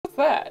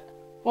that?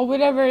 Well,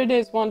 whatever it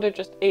is, Wanda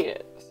just ate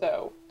it,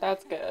 so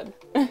that's good.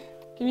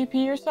 Can you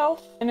pee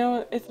yourself? I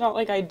know it's not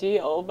like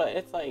ideal, but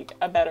it's like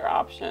a better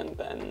option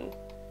than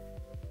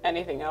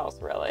anything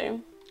else,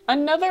 really.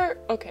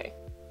 Okay.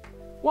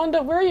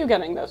 Wanda, where are you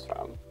getting this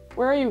from?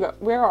 Where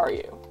are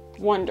you?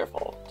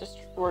 Wonderful.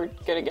 We're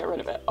gonna get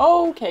rid of it.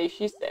 Okay,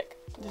 she's sick.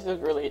 This is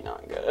really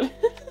not good.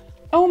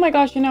 Oh my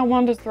gosh, you know,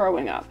 Wanda's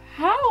throwing up.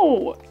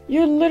 How?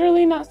 You're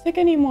literally not sick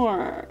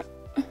anymore.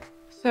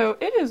 So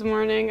it is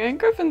morning and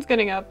Griffin's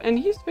getting up and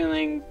he's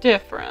feeling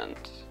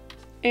different.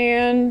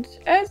 And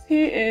as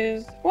he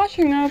is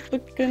washing up,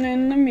 looking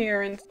in the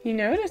mirror, and he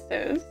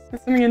notices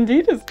that something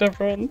indeed is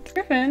different.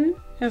 Griffin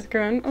has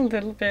grown a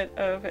little bit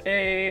of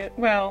a,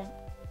 well,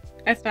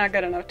 it's not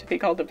good enough to be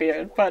called a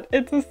beard, but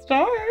it's a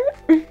star.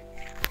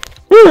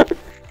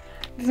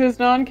 This is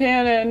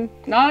non-canon.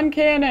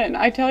 Non-canon,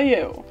 I tell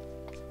you.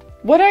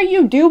 What are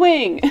you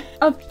doing?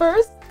 A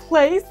first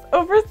place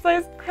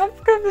oversized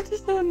craft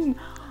competition.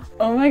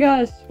 Oh my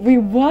gosh, we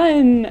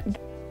won.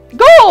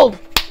 Gold!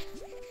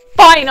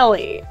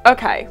 Finally!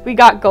 Okay, we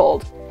got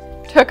gold.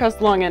 Took us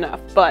long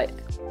enough, but...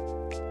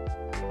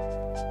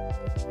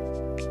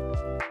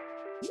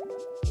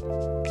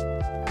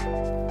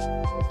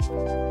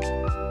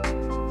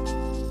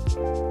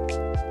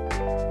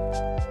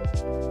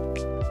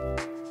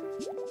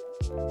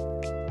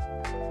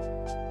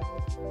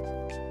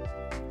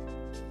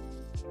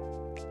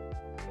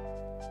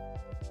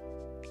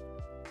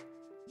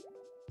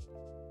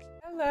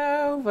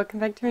 Hello, welcome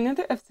back to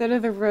another episode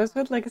of the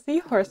Rosewood Legacy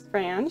Horse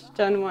Ranch,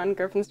 Gen 1,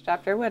 Griffin's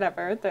Chapter,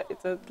 whatever.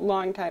 It's a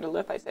long title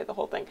if I say the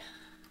whole thing.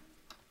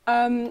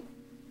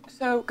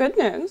 So good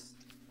news.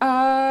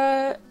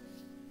 The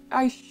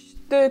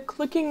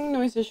clicking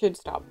noises should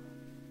stop.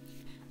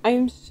 I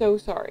am so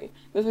sorry.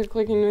 The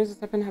clicking noises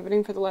have been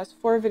happening for the last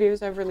 4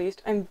 videos I've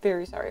released. I'm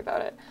very sorry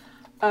about it.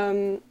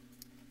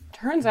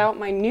 Turns out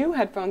my new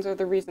headphones are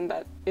the reason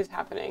that is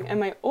happening, and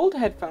my old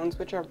headphones,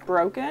 which are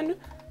broken,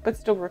 but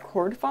still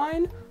record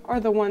fine, are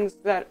the ones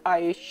that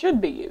I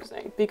should be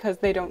using because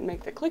they don't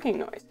make the clicking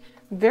noise.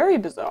 Very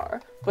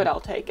bizarre, but I'll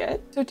take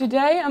it. So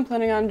today I'm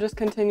planning on just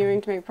continuing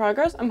to make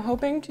progress. I'm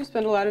hoping to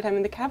spend a lot of time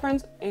in the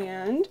caverns,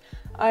 and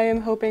I am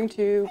hoping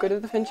to go to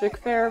the Finchick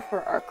Fair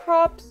for our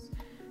crops,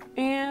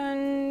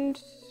 and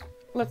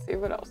let's see,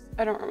 what else?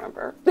 I don't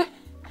remember.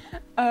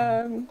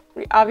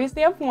 We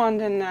obviously have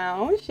Wanda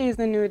now. She's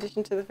the new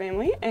addition to the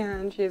family,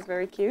 and she is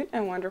very cute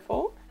and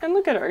wonderful. And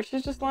look at her,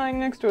 she's just lying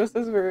next to us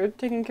as we're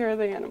taking care of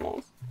the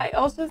animals. I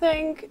also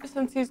think,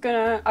 since he's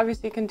gonna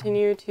obviously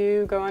continue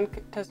to go on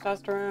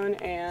testosterone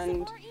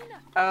and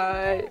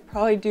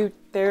probably do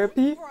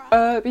therapy,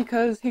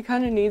 because he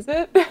kind of needs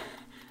it.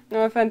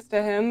 No offense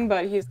to him,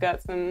 but he's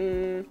got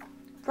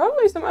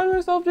probably some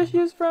unresolved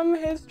issues from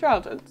his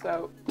childhood,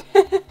 so.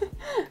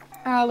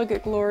 Look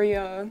at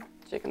Gloria.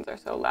 Chickens are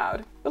so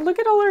loud. But look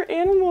at all our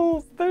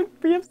animals.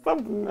 We have so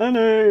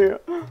many.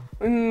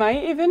 We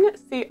might even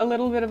see a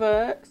little bit of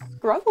a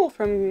scruffle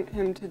from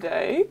him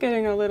today,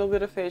 getting a little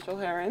bit of facial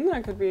hair in.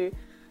 That could be,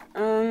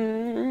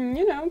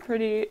 you know,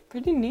 pretty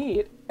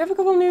neat. We have a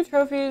couple new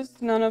trophies,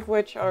 none of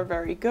which are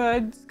very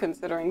good,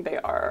 considering they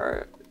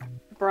are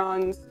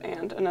bronze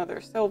and another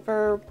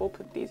silver. We'll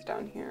put these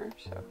down here,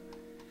 so.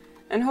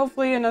 And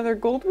hopefully another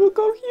gold will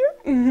go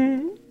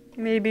here.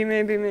 Maybe.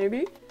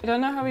 I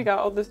don't know how we got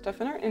all this stuff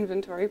in our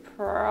inventory.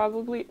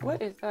 Probably, what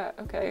is that?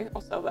 Okay,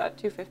 I'll sell that,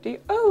 250.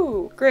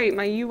 Oh, great,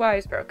 my UI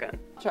is broken.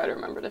 I'll try to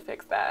remember to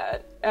fix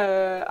that.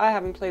 I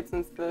haven't played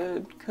since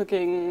the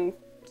cooking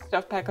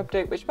stuff pack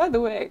update, which, by the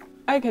way,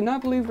 I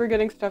cannot believe we're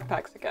getting stuff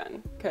packs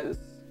again, because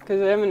I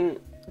haven't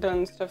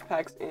done stuff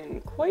packs in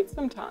quite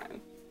some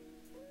time.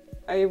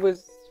 I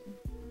was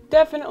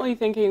definitely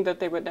thinking that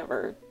they would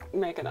never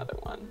make another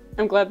one.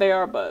 I'm glad they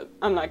are, but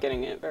I'm not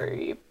getting it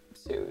very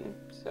soon,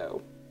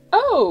 so.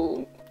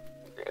 Oh!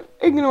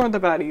 Ignore the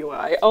bad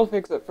UI. I'll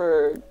fix it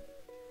for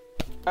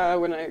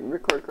when I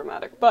record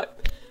Chromatic.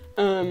 But,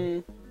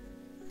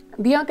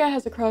 Bianca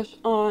has a crush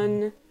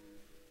on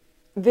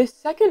this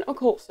second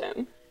occult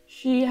sim.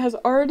 She has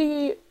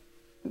already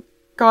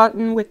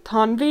gotten with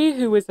Tanvi,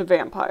 who is a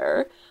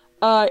vampire,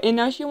 and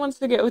now she wants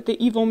to get with the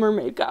evil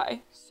mermaid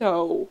guy.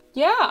 So,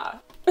 yeah.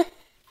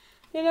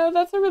 You know,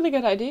 that's a really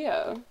good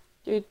idea.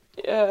 You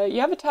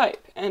have a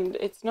type, and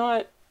it's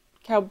not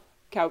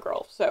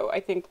cowgirl, so I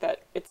think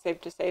that it's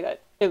safe to say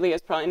that Italy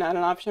is probably not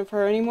an option for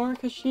her anymore,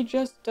 because she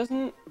just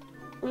doesn't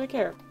really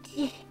care.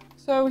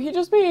 So he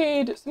just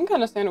made some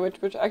kind of sandwich,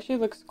 which actually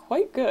looks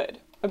quite good.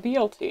 A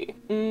BLT.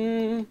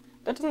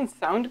 That doesn't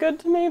sound good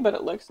to me, but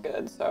it looks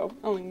good, so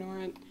I'll ignore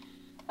it.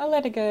 I'll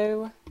let it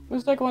go.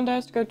 Looks like Wanda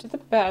has to go to the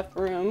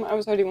bathroom. I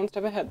was already one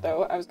step ahead,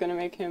 though. I was gonna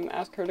make him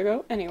ask her to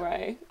go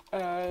anyway,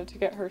 to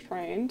get her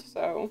trained,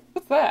 so.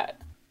 What's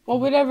that? Well,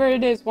 whatever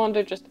it is,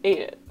 Wanda just ate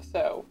it,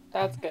 so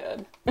that's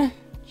good.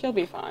 She'll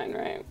be fine,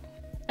 right?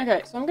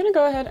 Okay, so I'm gonna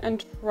go ahead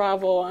and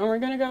travel, and we're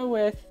gonna go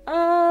with,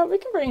 we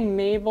can bring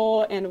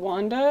Mabel and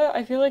Wanda.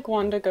 I feel like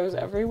Wanda goes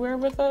everywhere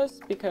with us,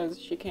 because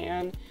she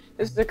can.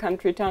 This is a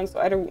country town, so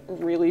I don't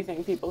really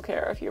think people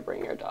care if you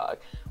bring your dog.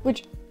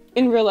 Which,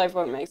 in real life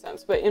won't make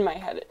sense, but in my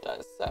head it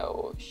does,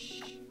 so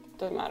shh,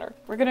 doesn't matter.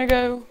 We're gonna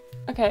go.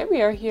 Okay,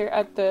 we are here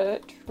at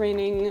the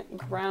training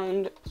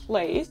ground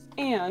place,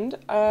 and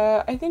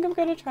I think I'm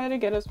gonna try to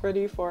get us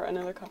ready for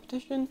another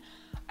competition.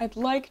 I'd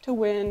like to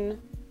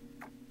win,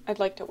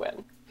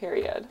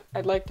 period.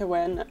 I'd like to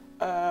win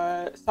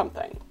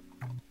something,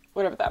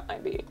 whatever that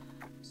might be.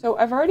 So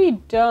I've already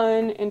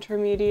done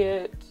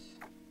intermediate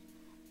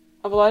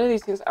of a lot of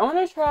these things. I want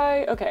to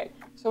try, okay,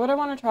 so what I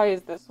want to try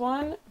is this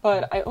one,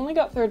 but I only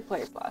got 3rd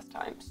place last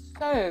time.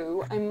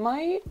 So I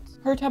might,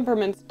 her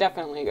temperament's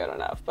definitely good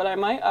enough, but I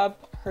might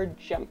up her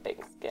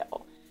jumping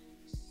skill.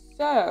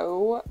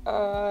 So,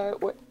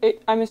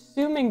 I'm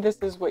assuming this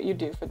is what you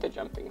do for the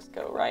jumping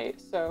skill, right?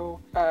 So,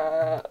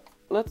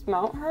 let's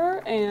mount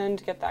her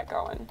and get that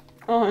going.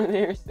 Oh,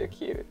 they're so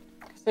cute.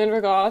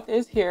 Cassandra Goth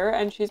is here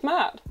and she's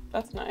mad.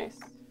 That's nice.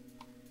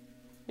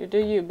 You do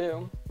you,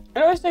 boo.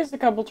 It always takes a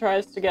couple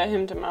tries to get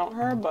him to mount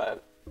her,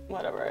 but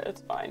whatever,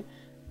 it's fine.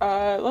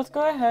 Let's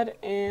go ahead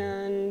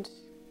and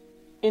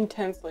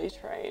intensely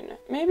train.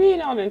 Maybe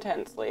not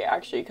intensely,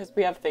 actually, because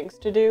we have things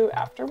to do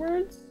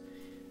afterwards.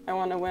 I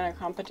want to win a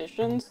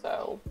competition,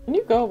 so... Can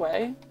you go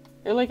away?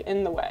 You're, like,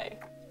 in the way.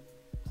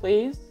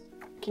 Please?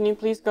 Can you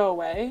please go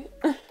away?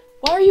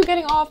 Why are you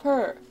getting off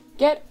her?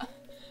 That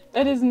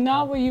is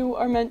not what you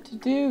are meant to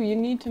do. You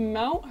need to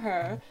mount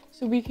her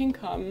so we can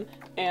come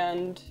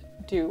and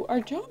do our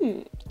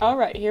jump.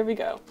 Alright, here we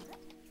go.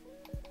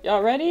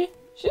 Y'all ready?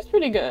 She's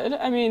pretty good.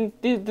 I mean,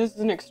 this is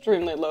an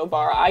extremely low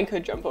bar. I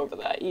could jump over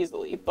that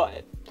easily,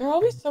 but there are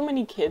always so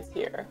many kids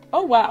here.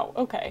 Oh, wow.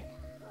 Okay.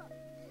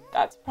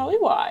 That's probably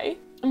why.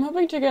 I'm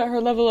hoping to get her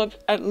level up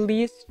at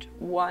least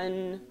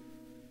 1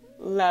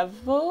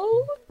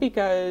 level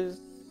because,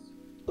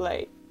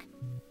 like,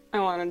 I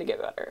want her to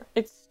get better.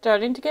 It's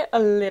starting to get a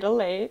little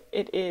late.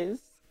 It is,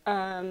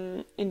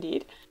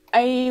 indeed.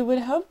 I would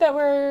hope that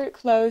we're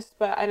close,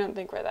 but I don't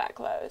think we're that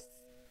close.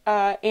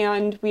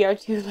 And we are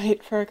too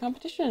late for a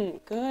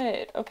competition.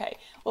 Good. Okay.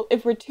 Well,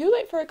 if we're too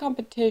late for a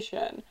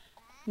competition,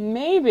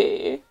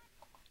 maybe...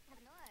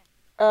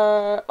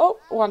 oh,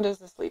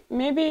 Wanda's asleep.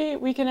 Maybe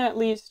we can at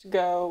least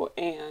go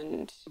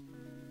and,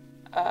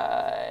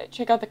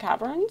 check out the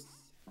caverns.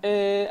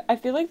 I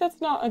feel like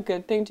that's not a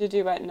good thing to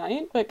do at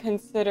night, but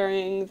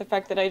considering the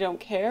fact that I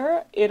don't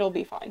care, it'll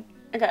be fine.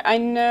 Okay, I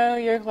know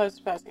you're close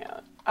to passing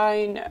out.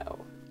 I know.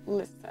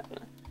 Listen.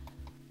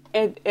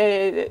 I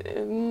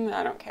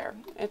don't care.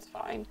 It's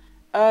fine.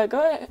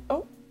 Go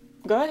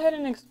ahead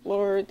and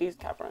explore these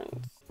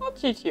caverns. I'll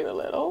teach you a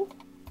little.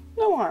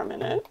 No harm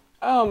in it.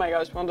 Oh my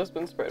gosh, Wanda's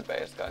been sprayed by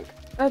a skunk.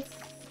 That's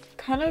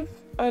kind of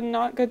a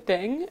not good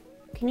thing.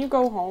 Can you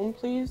go home,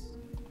 please,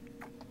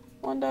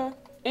 Wanda?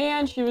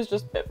 And she was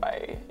just bit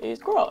by a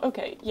squirrel.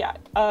 Okay, yeah.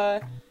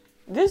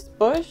 This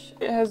bush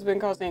has been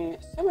causing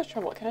so much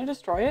trouble. Can I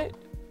destroy it?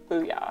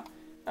 Booyah.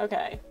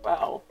 Okay,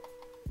 well,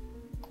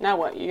 now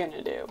what you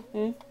gonna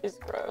do? It's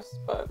gross,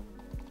 but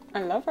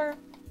I love her.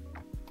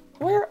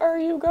 Where are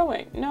you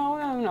going? No.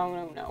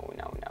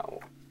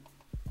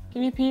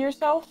 Can you pee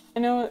yourself? I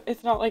know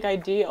it's not like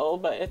ideal,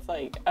 but it's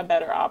like a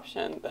better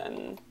option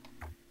than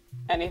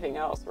anything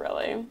else,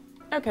 really.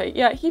 Okay,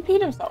 yeah, he peed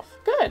himself.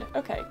 Good.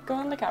 Okay, go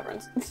in the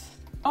caverns.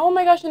 Oh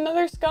my gosh,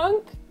 another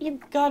skunk? You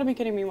gotta be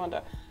kidding me,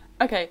 Wanda.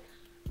 Okay,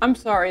 I'm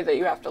sorry that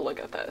you have to look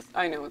at this.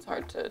 I know it's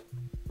hard to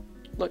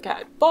look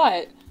at,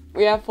 but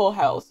we have full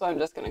health, so I'm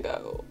just gonna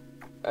go.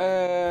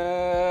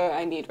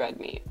 I need red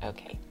meat.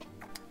 Okay.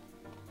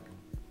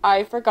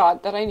 I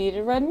forgot that I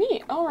needed red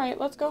meat. All right,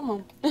 let's go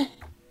home.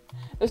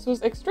 This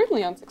was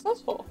extremely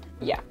unsuccessful.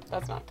 Yeah,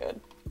 that's not good.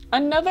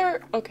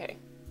 Okay.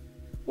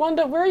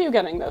 Wanda, where are you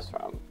getting this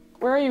from?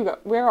 Where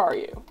are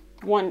you?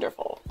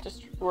 Wonderful.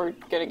 We're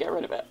gonna get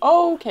rid of it.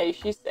 Okay,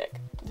 she's sick.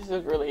 This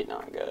is really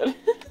not good.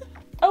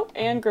 Oh,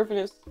 and Griffin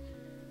is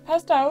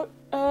passed out.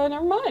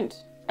 Never mind.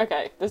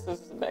 Okay, this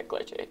is a bit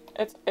glitchy.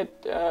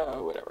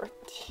 Whatever.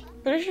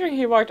 Pretty sure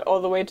he walked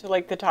all the way to,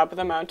 like, the top of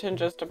the mountain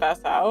just to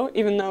pass out,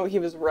 even though he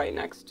was right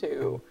next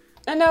to...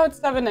 And now it's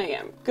 7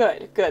 a.m.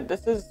 Good.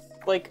 This is,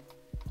 like,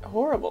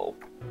 horrible.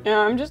 Yeah,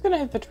 I'm just gonna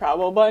hit the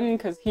travel button,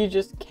 because he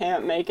just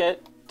can't make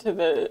it to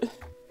the...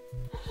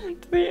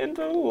 to the end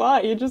of the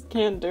lot. You just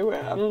can't do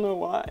it. I don't know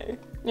why.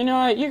 You know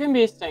what? You can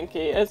be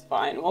stinky. It's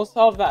fine. We'll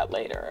solve that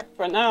later.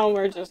 For now,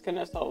 we're just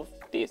gonna solve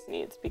these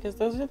needs, because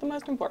those are the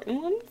most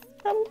important ones,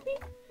 probably.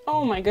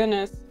 Oh my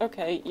goodness.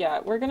 Okay, yeah,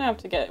 we're gonna have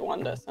to get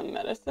Wanda some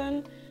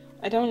medicine.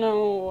 I don't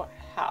know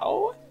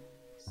how,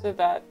 so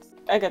that's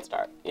a good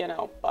start, you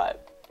know,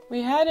 but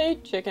we had a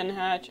chicken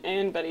hatch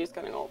and Betty's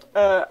getting old.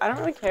 I don't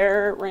really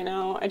care right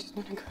now. I just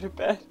want to go to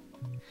bed.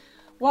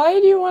 Why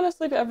do you want to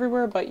sleep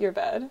everywhere but your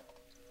bed?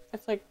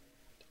 It's like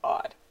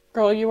odd.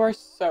 Girl, you are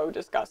so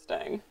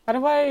disgusting. How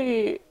do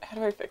I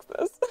fix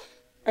this?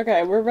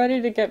 Okay, we're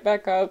ready to get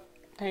back up.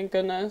 Thank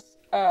goodness.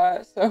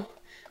 So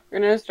we're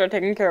gonna start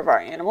taking care of our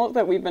animals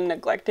that we've been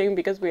neglecting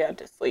because we had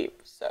to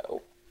sleep.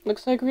 So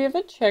looks like we have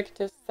a chick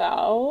to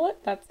sell.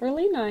 That's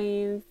really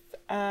nice.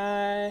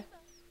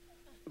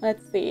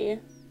 Let's see.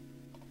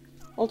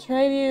 We'll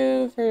trade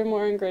you for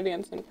more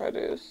ingredients and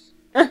produce.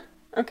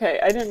 Okay,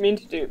 I didn't mean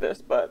to do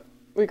this, but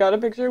we got a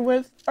picture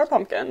with our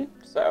pumpkin,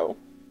 so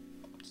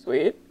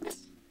sweet.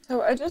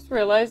 So I just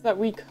realized that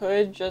we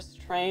could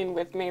just train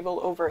with Mabel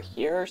over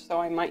here, so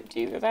I might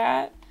do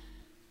that.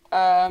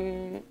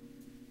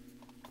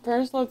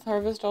 First let's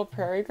harvest all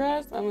prairie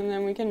grass, and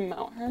then we can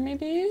mount her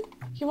maybe?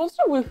 He wants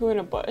to woohoo in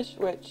a bush,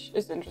 which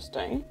is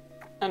interesting.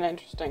 An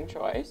interesting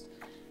choice.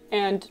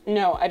 And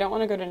no, I don't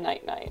want to go to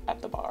night-night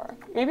at the bar.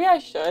 Maybe I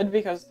should,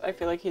 because I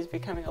feel like he's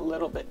becoming a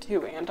little bit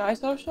too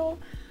antisocial.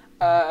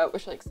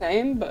 Which, like,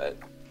 same, but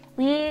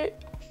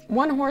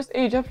one horse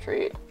age up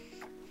treat.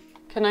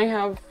 Can I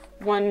have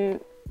one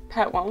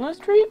pet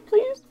wellness treat,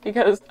 please?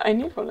 Because I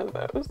need one of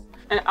those.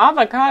 An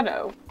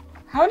avocado.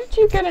 How did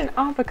you get an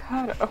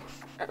avocado?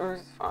 It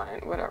was fine,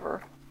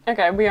 whatever.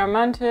 Okay, we are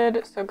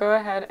mounted, so go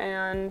ahead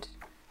and...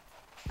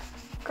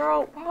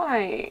 Girl,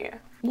 why?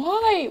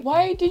 Why?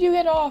 Why did you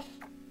get off?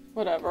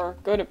 Whatever,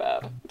 go to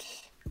bed.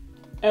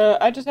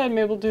 I just had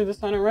Mabel do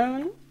this on her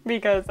own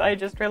because I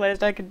just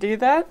realized I could do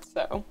that,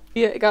 so.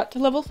 Yeah, it got to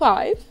level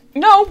 5.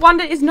 No,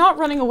 Wanda is not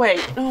running away.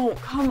 No,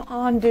 come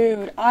on,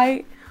 dude.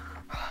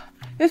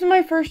 This is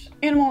my first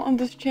animal on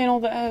this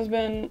channel that has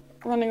been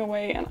running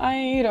away, and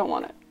I don't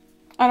want it.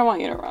 I don't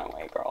want you to run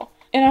away, girl.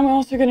 And I'm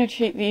also gonna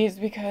cheat these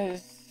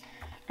because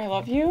I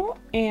love you,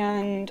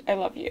 and I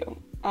love you.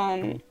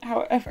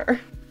 However,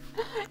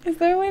 is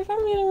there a way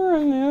for me to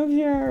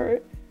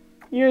remove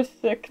your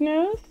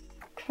sickness?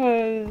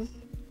 Cause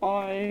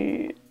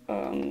I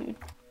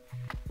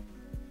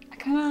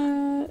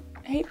kinda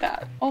hate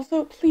that.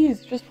 Also,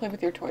 please just play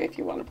with your toy if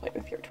you want to play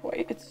with your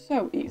toy. It's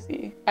so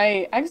easy.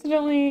 I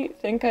accidentally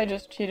think I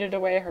just cheated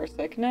away her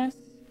sickness.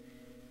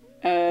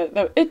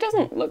 Though it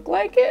doesn't look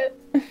like it.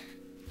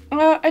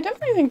 I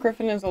definitely think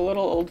Griffin is a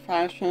little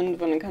old-fashioned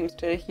when it comes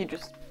to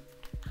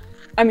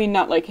I mean,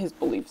 not like his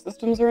belief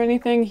systems or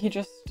anything, he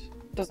just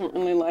doesn't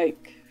really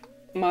like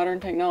modern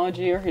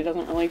technology, or he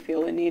doesn't really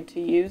feel the need to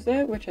use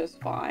it, which is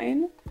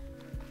fine.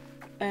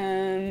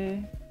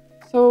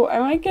 So I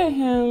might get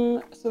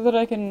him so that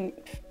I can,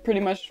 pretty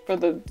much for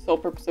the sole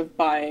purpose of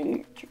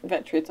buying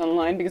vet treats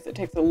online, because it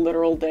takes a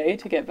literal day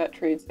to get vet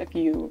treats if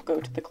you go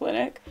to the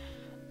clinic.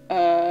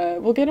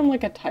 We'll get him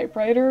like a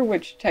typewriter,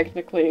 which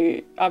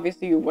technically,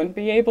 obviously you wouldn't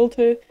be able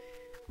to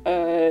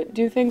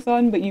do things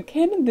on, but you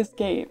can in this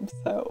game,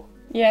 so.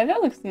 Yeah,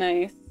 that looks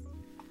nice.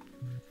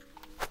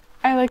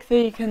 I like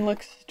that you can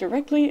look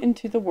directly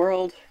into the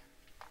world.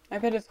 I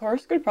bet his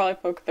horse could probably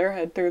poke their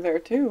head through there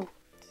too.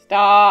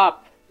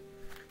 Stop!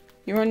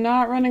 You are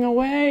not running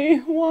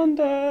away,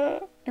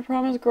 Wanda! I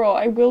promise, girl,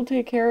 I will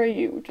take care of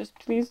you. Just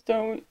please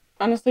don't.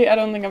 Honestly, I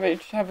don't think I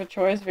have a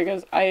choice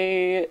because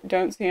I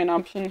don't see an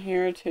option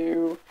here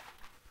to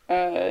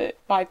buy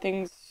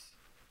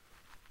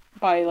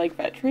like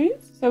vet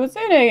treats. So it's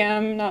 8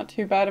 AM, not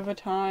too bad of a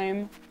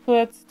time. So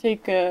let's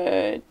take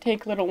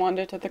little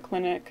Wanda to the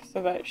clinic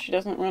so that she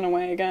doesn't run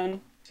away again.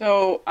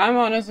 So I'm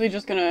honestly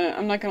just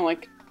I'm not gonna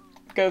like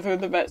go through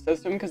the vet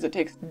system because it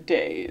takes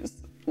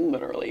days,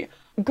 literally.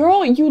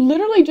 Girl, you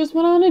literally just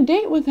went on a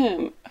date with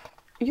him.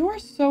 You are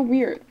so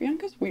weird.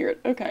 Bianca's weird.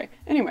 Okay,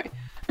 anyway.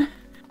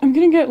 I'm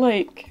gonna get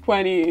like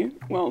 20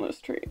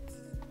 wellness treats.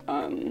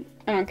 I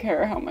don't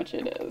care how much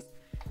it is.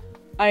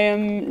 I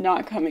am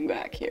not coming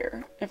back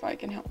here if I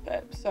can help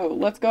it. So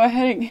let's go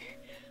ahead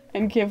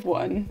and give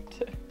one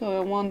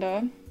to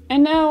Wanda.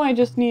 And now I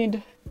just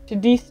need to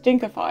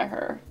de-stinkify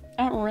her.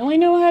 I don't really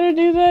know how to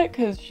do that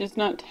because she's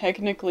not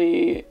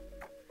technically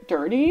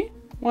dirty.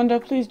 Wanda,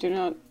 please do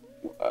not.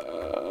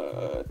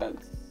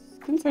 That's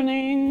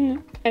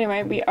concerning.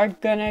 Anyway, we are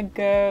gonna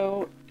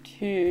go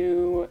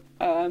to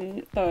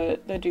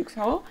the Duke's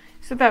Hall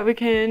so that we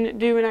can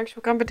do an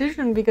actual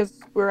competition because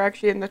we're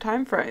actually in the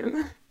time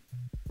frame.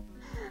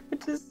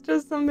 Which is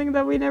just something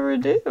that we never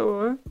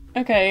do.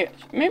 Okay,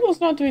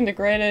 Mabel's not doing the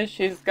greatest.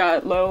 She's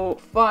got low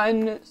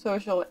fun,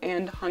 social,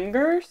 and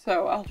hunger,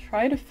 so I'll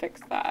try to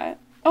fix that.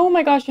 Oh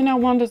my gosh, and now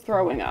Wanda's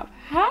throwing up.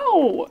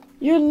 How?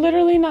 You're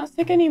literally not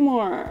sick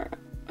anymore.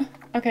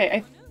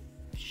 Okay,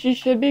 she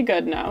should be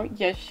good now.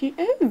 Yes, she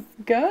is.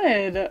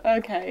 Good.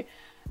 Okay.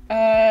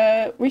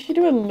 We should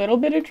do a little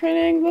bit of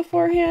training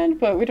beforehand,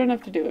 but we don't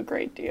have to do a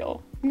great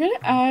deal. I'm gonna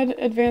add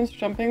advanced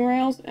jumping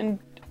rails and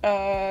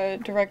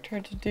direct her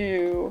to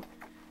do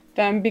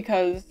them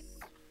because,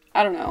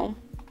 I don't know,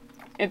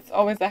 it's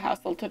always a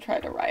hassle to try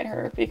to ride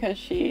her because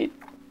she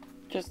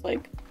just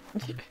like,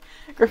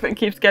 Griffin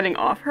keeps getting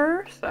off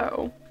her,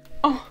 so.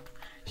 Oh,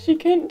 she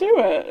can't do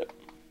it.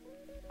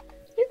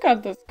 You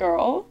got this,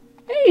 girl.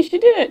 Hey, she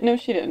did it. No,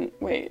 she didn't.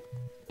 Wait,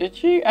 did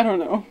she? I don't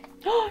know.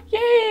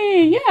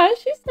 Yay! Yeah,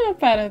 she's not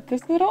bad at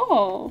this at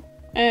all.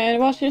 And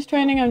while she's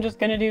training, I'm just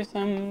gonna do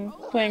some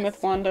playing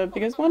with Wanda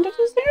because Wanda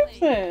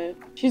deserves it.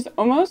 She's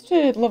almost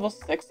at level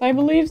 6, I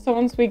believe, so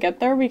once we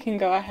get there, we can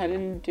go ahead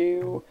and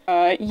do,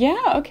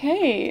 yeah,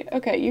 okay.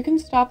 Okay, you can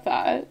stop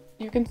that.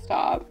 You can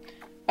stop.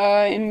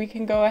 And we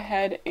can go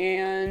ahead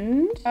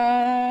and,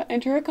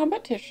 enter a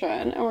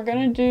competition. And we're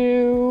gonna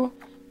do,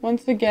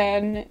 once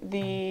again,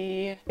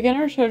 the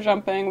beginner show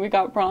jumping. We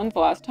got bronze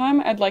last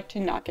time. I'd like to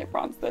not get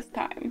bronze this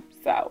time,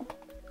 so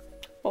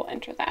we'll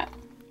enter that.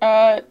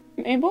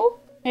 Mabel?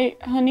 Hey,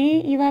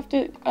 honey, you have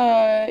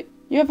to,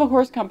 you have a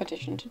horse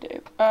competition to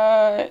do.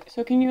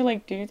 So can you,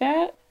 like, do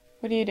that?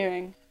 What are you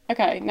doing?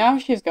 Okay, now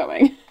she's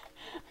going.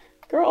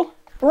 Girl.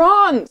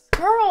 Bronze!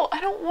 Girl, I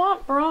don't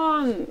want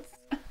bronze.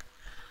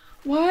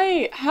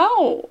 Why?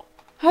 How?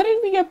 How did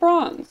we get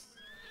bronze?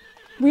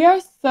 We are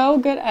so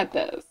good at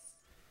this.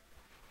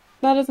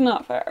 That is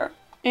not fair.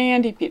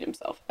 And he peed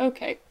himself.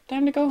 Okay,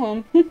 time to go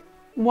home.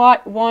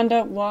 What?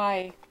 Wanda,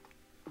 why?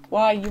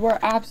 Why? You are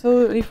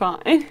absolutely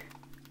fine.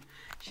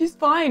 She's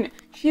fine.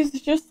 She's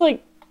just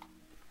like,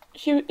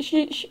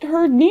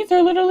 her needs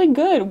are literally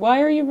good.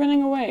 Why are you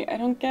running away? I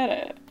don't get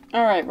it.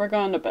 All right, we're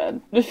going to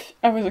bed.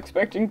 I was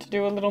expecting to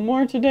do a little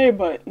more today,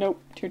 but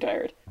nope, too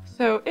tired.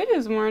 So it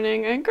is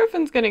morning and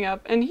Griffin's getting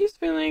up and he's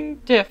feeling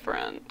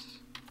different.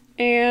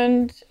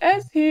 And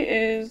as he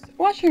is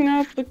washing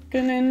up,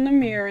 looking in the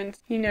mirror, and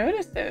he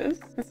notices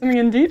that something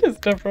indeed is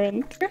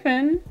different.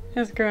 Griffin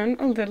has grown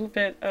a little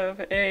bit of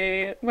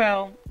a,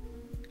 well,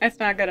 it's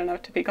not good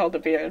enough to be called a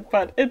beard,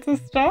 but it's a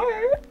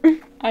start.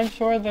 I'm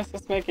sure this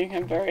is making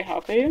him very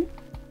happy.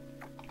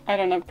 I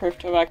don't have proof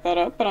to back that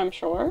up, but I'm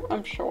sure.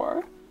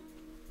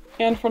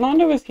 And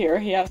Fernando is here.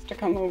 He has to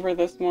come over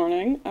this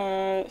morning.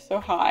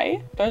 So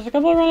hi. There's a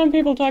couple of random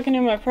people talking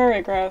to my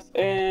prairie grass,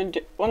 and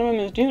one of them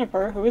is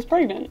Juniper, who is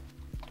pregnant.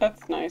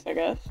 That's nice, I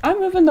guess. I'm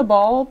moving the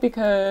ball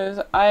because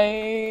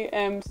I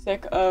am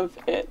sick of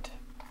it.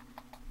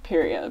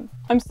 Period.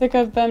 I'm sick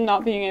of them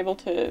not being able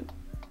to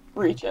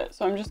reach it,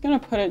 so I'm just gonna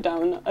put it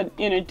down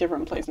in a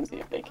different place and see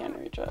if they can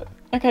reach it.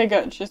 Okay,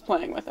 good. She's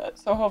playing with it,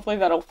 so hopefully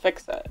that'll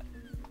fix it.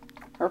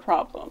 Her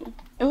problem.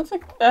 It looks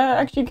like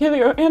actually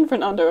Kaylee and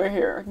Fernando are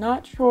here.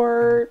 Not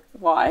sure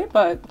why,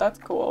 but that's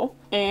cool.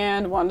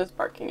 And Wanda's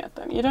barking at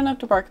them. You don't have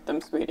to bark at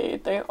them, sweetie.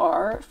 They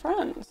are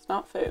friends,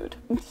 not food.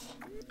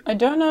 I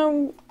don't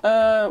know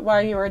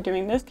why you are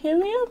doing this,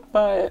 Kaylee,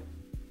 but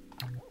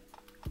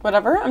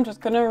whatever. I'm just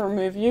gonna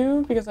remove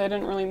you because I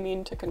didn't really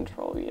mean to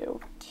control you.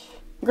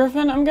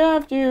 Griffin, I'm gonna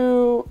have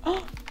to...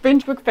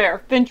 Finchwick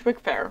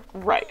Fair.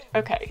 Right,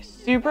 okay.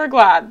 Super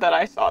glad that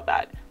I saw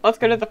that. Let's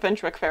go to the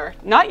Finchwick Fair.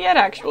 Not yet,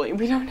 actually.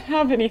 We don't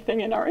have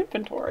anything in our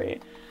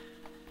inventory.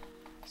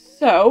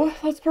 So,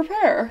 let's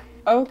prepare.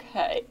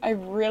 Okay, I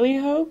really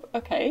hope...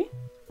 Okay,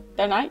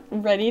 they're not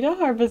ready to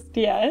harvest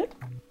yet.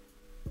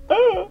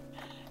 Oh,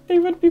 they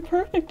would be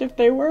perfect if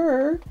they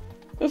were.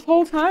 This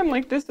whole time,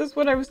 like, this is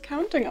what I was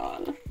counting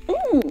on.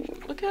 Ooh,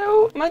 look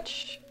how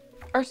much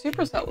our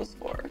supercell was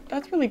for.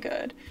 That's really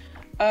good.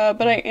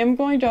 But I am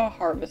going to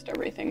harvest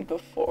everything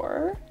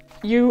before.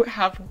 You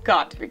have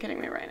got to be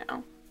kidding me right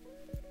now.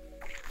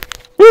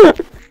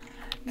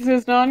 This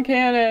is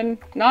non-canon.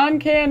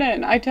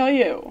 Non-canon, I tell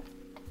you.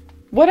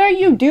 What are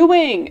you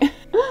doing?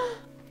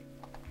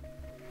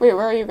 Wait,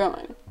 where are you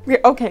going?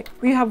 Okay,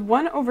 we have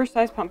one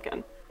oversized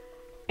pumpkin.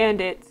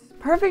 And it's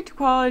perfect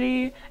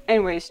quality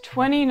and weighs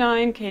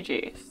 29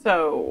 kg.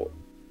 So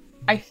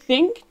I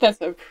think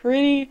that's a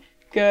pretty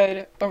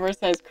good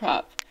oversized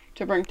crop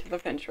to bring to the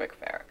Finchwick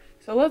Fair.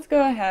 So let's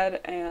go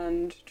ahead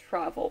and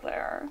travel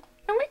there.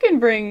 And we can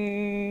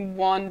bring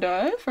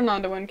Wanda,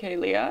 Fernando, and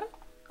Kaylia.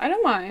 I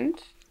don't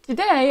mind.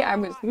 Today I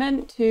was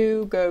meant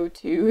to go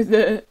to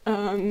the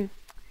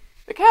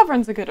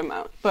caverns a good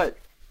amount, but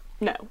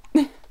no,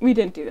 we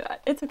didn't do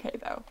that. It's okay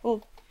though.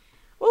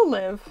 We'll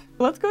live.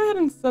 Let's go ahead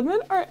and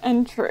submit our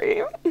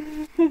entry.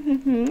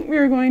 We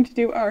are going to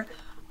do our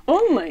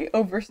only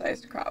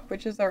oversized crop,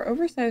 which is our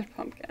oversized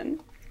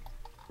pumpkin.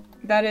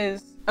 That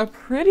is a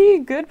pretty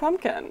good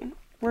pumpkin.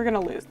 We're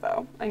gonna lose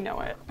though, I know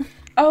it.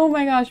 Oh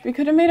my gosh, we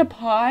could have made a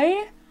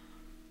pie?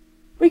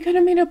 We could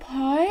have made a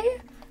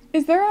pie?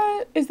 Is there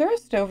a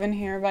stove in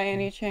here by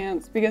any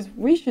chance? Because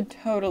we should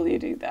totally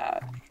do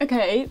that.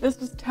 Okay, this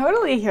was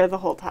totally here the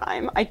whole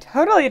time. I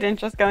totally didn't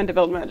just go into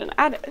build mode and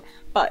add it,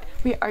 but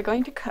we are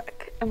going to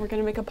cook and we're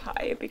gonna make a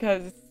pie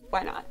because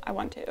why not? I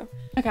want to.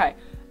 Okay,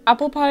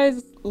 apple pie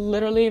is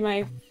literally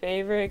my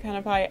favorite kind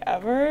of pie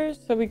ever,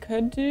 so we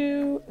could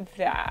do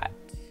that.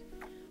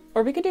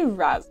 Or we could do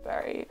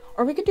raspberry,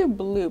 or we could do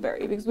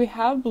blueberry because we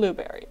have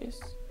blueberries.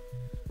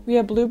 We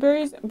have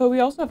blueberries, but we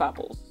also have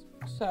apples.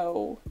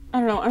 So, I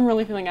don't know, I'm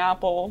really feeling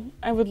apple.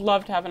 I would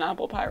love to have an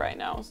apple pie right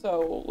now,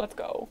 so let's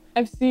go.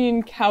 I've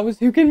seen cows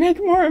who can make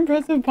more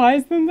impressive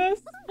pies than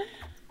this.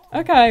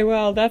 Okay,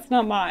 well, that's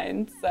not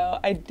mine, so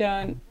I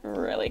don't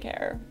really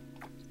care.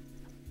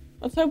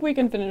 Let's hope we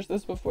can finish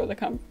this before the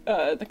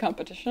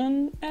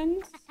competition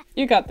ends.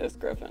 You got this,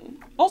 Griffin.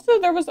 Also,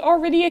 there was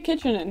already a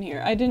kitchen in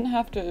here. I didn't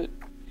have to...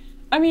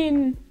 I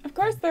mean, of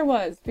course there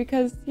was,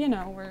 because, you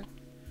know, we're...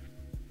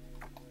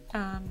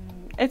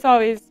 It's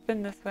always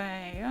been this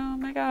way. Oh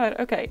my god.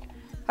 Okay.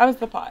 How's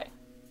the pie?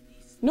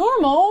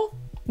 Normal?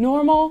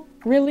 Normal?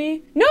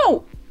 Really?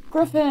 No!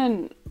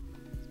 Griffin!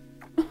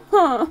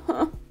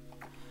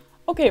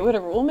 Okay,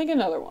 whatever. We'll make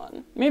another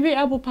one. Maybe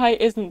apple pie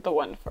isn't the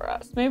one for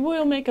us. Maybe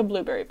we'll make a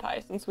blueberry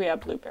pie since we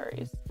have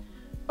blueberries.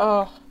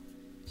 Oh,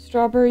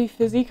 strawberry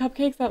fizzy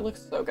cupcakes? That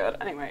looks so good.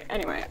 Anyway,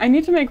 I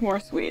need to make more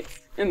sweets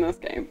in this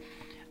game.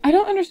 I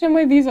don't understand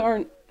why these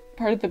aren't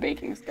part of the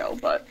baking skill,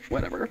 but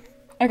whatever.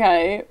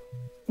 Okay.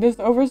 This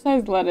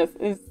oversized lettuce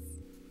is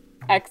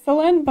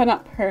excellent, but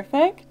not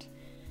perfect.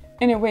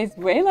 And it weighs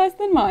way less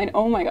than mine.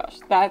 Oh my gosh,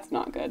 that's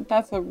not good.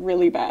 That's a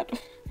really bad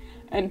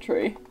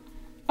entry.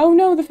 Oh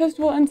no, the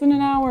festival ends in an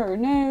hour.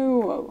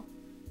 No.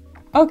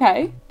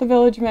 Okay, the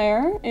village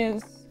mayor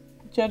is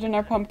judging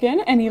our pumpkin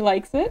and he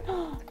likes it.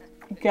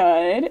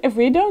 Good. If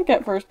we don't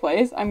get first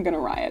place, I'm gonna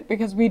riot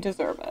because we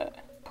deserve it.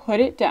 Put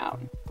it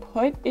down.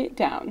 Put it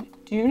down.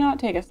 Do not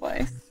take a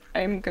slice.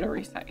 I'm gonna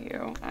reset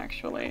you,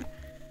 actually.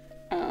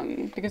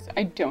 Because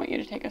I don't want you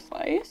to take a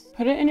slice.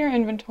 Put it in your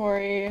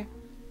inventory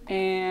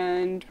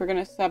and we're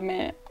gonna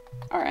submit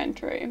our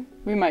entry.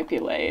 We might be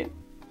late.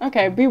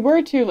 Okay, we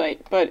were too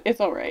late, but it's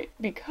alright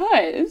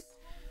because,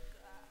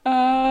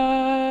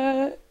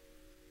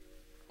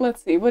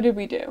 let's see, what did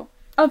we do?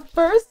 A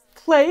first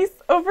place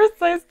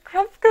oversized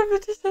craft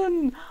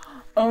competition!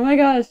 Oh my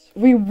gosh,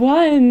 we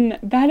won!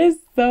 That is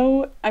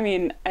so, I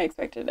mean, I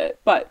expected it,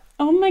 but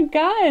oh my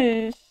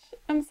gosh!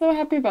 I'm so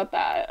happy about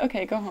that.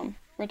 Okay, go home.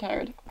 We're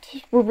tired.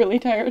 We're really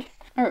tired.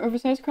 Our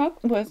oversized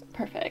crop was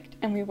perfect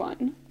and we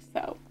won,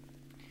 so.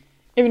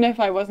 Even if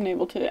I wasn't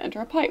able to enter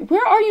a pie.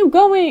 Where are you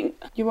going?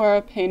 You are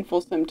a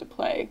painful sim to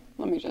play.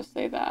 Let me just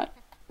say that.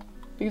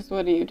 Because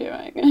what are you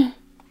doing?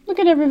 Look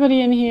at everybody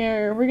in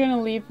here. We're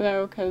gonna leave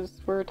though,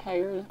 because we're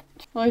tired.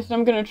 Well, at least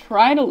I'm gonna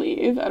try to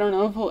leave. I don't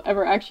know if he'll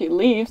ever actually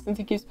leave since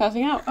he keeps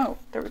passing out. Oh,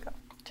 there we go.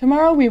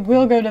 Tomorrow we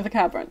will go to the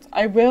caverns.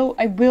 I will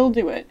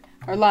do it.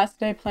 Our last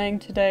day playing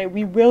today,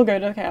 we will go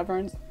to the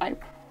caverns. I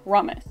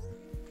promise.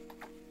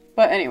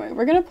 But anyway,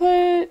 we're gonna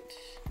put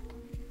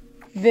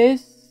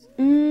this.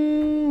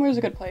 Where's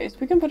a good place?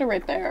 We can put it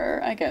right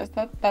there, I guess.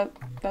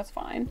 That's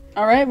fine.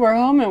 All right, we're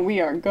home and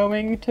we are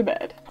going to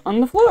bed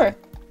on the floor.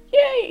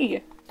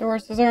 Yay! The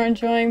horses are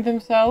enjoying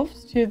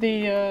themselves to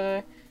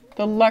the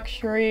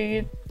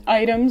luxury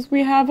items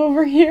we have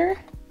over here.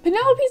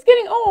 Penelope's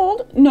getting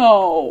old.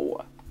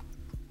 No.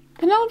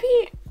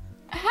 Penelope,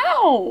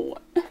 how?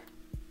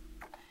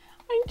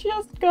 I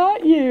just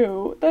got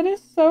you. That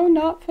is so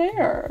not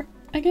fair.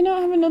 I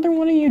cannot have another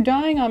one of you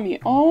dying on me.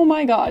 Oh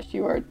my gosh,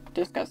 you are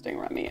disgusting,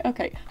 Remy.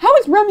 Okay, how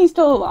is Remy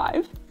still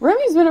alive?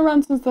 Remy's been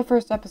around since the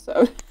first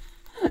episode.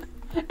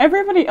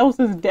 Everybody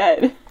else is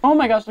dead. Oh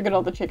my gosh, look at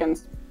all the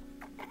chickens.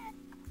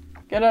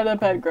 Get out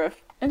of bed,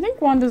 Griff. I think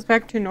Wanda's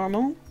back to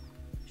normal.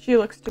 She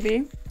looks to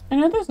be. I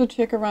know there's a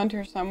chick around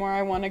here somewhere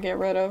I want to get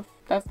rid of.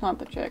 That's not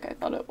the chick I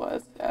thought it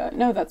was.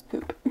 No, that's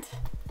Poop.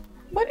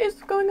 What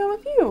is going on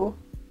with you?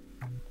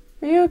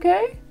 Are you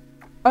okay?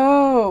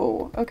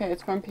 Oh, okay,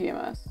 it's from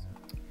PMS.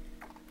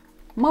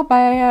 My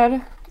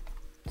bad.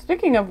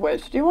 Speaking of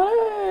which, do you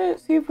want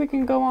to see if we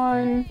can go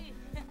on?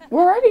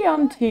 We're already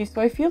on T,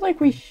 so I feel like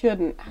we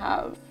shouldn't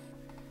have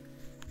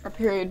our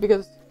period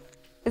because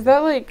is that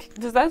like,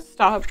 does that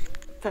stop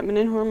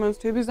feminine hormones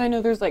too? Because I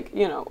know there's like,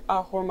 you know,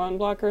 hormone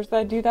blockers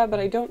that do that, but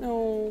I don't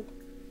know.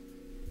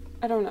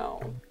 I don't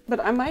know. But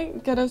I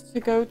might get us to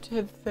go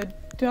to the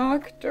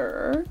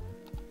doctor.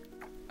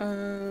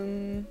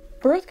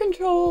 Birth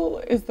control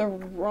is the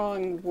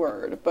wrong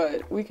word,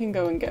 but we can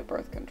go and get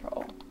birth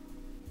control.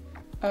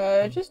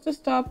 Just to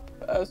stop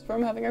us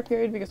from having our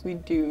period because we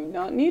do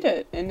not need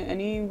it in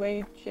any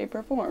way, shape,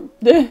 or form.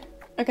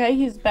 Okay,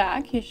 he's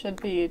back. He should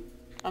be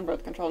on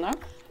birth control now.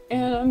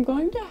 And I'm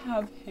going to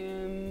have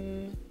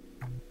him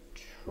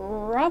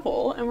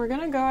travel, and we're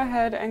gonna go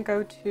ahead and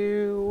go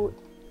to...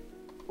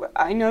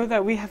 I know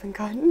that we haven't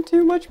gotten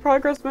too much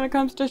progress when it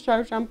comes to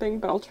show jumping,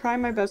 but I'll try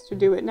my best to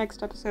do it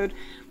next episode.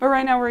 But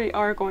right now we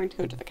are going to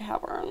go to the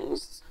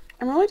caverns.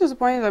 I'm really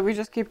disappointed that we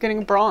just keep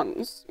getting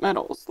bronze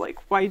medals. Like,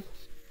 why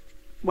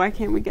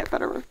can't we get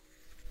better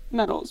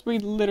medals? We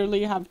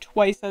literally have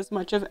twice as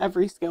much of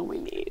every skill we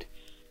need.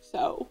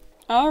 So,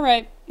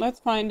 alright, let's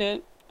find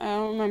it. I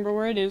don't remember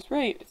where it is.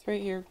 Right, it's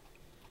right here.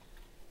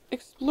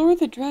 Explore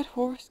the Dread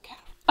Horse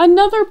Cavern.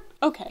 Another,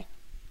 okay.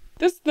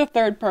 This is the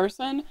third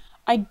person.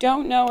 I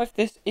don't know if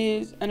this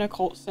is an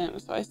occult sim,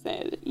 so I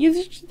say you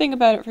should think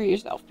about it for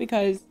yourself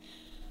because,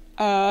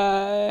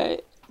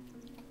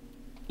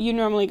 you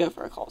normally go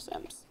for occult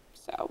sims.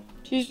 So,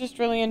 she's just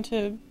really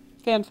into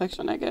fan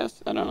fiction, I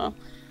guess. I don't know.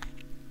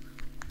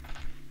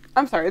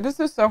 I'm sorry, this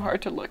is so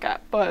hard to look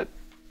at, but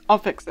I'll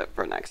fix it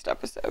for next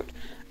episode.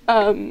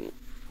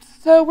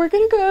 So we're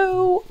gonna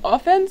go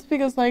offense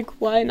because, like,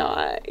 why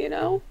not, you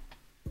know?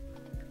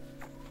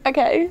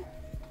 Okay.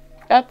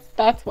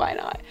 That's why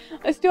not.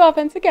 Let's do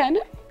offense again.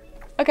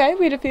 Okay,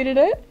 we defeated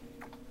it.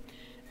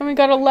 And we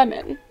got a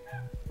lemon.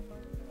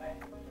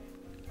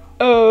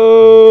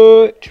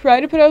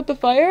 Try to put out the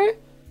fire?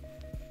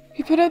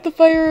 He put out the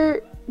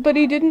fire, but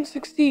he didn't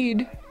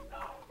succeed.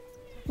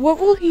 What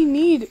will he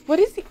need? What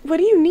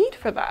do you need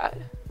for that?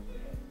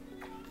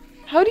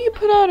 How do you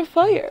put out a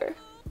fire?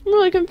 I'm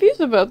really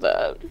confused about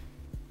that.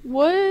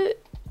 What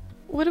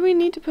do we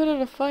need to put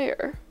out a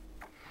fire?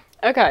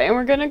 Okay, and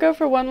we're gonna go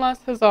for one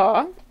last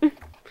huzzah.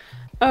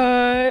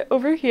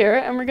 Over here,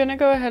 and we're gonna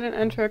go ahead and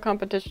enter a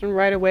competition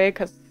right away,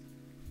 because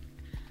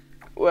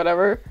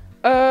whatever.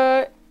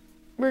 We're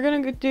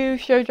gonna do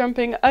show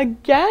jumping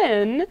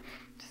again.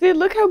 See,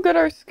 look how good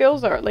our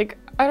skills are. Like,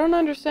 I don't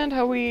understand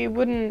how we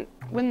wouldn't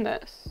win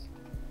this.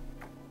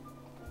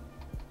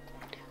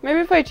 Maybe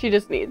if I cheat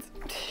his needs.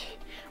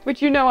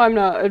 Which you know I'm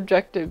not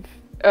objected.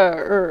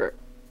 You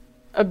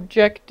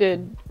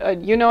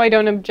know I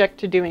don't object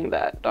to doing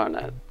that. Darn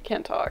it.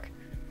 Can't talk.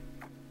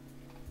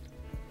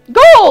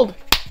 Gold!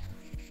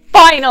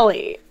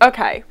 Finally!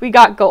 Okay, we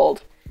got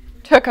gold.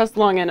 Took us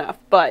long enough,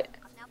 but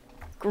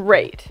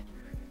great.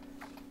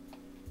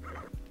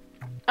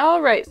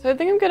 Alright, so I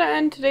think I'm gonna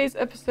end today's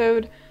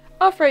episode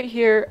off right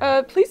here.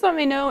 Please let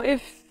me know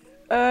if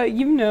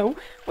you know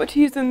what to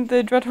use in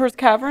the Dreadhorse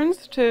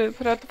Caverns to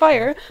put out the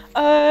fire.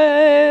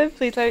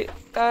 Please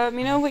let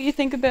me know what you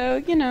think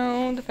about, you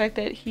know, the fact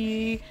that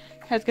he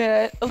has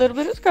got a little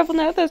bit of scruffle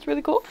now. That's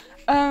really cool.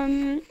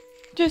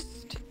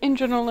 Just in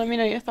general, let me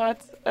know your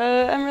thoughts.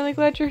 I'm really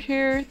glad you're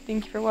here.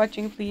 Thank you for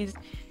watching. Please,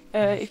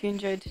 if you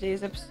enjoyed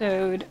today's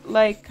episode,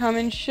 like,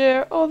 comment,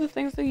 share, all the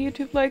things that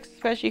YouTube likes,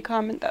 especially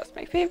comment. That's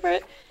my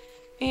favorite.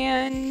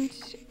 And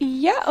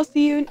yeah, I'll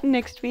see you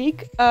next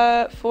week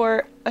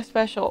for a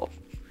special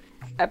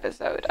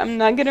episode. I'm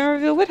not gonna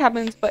reveal what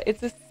happens, but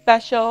it's a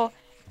special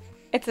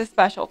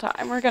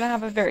time. We're gonna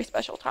have a very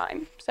special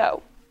time.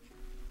 So,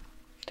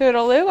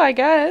 toodaloo, I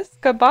guess.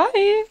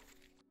 Goodbye.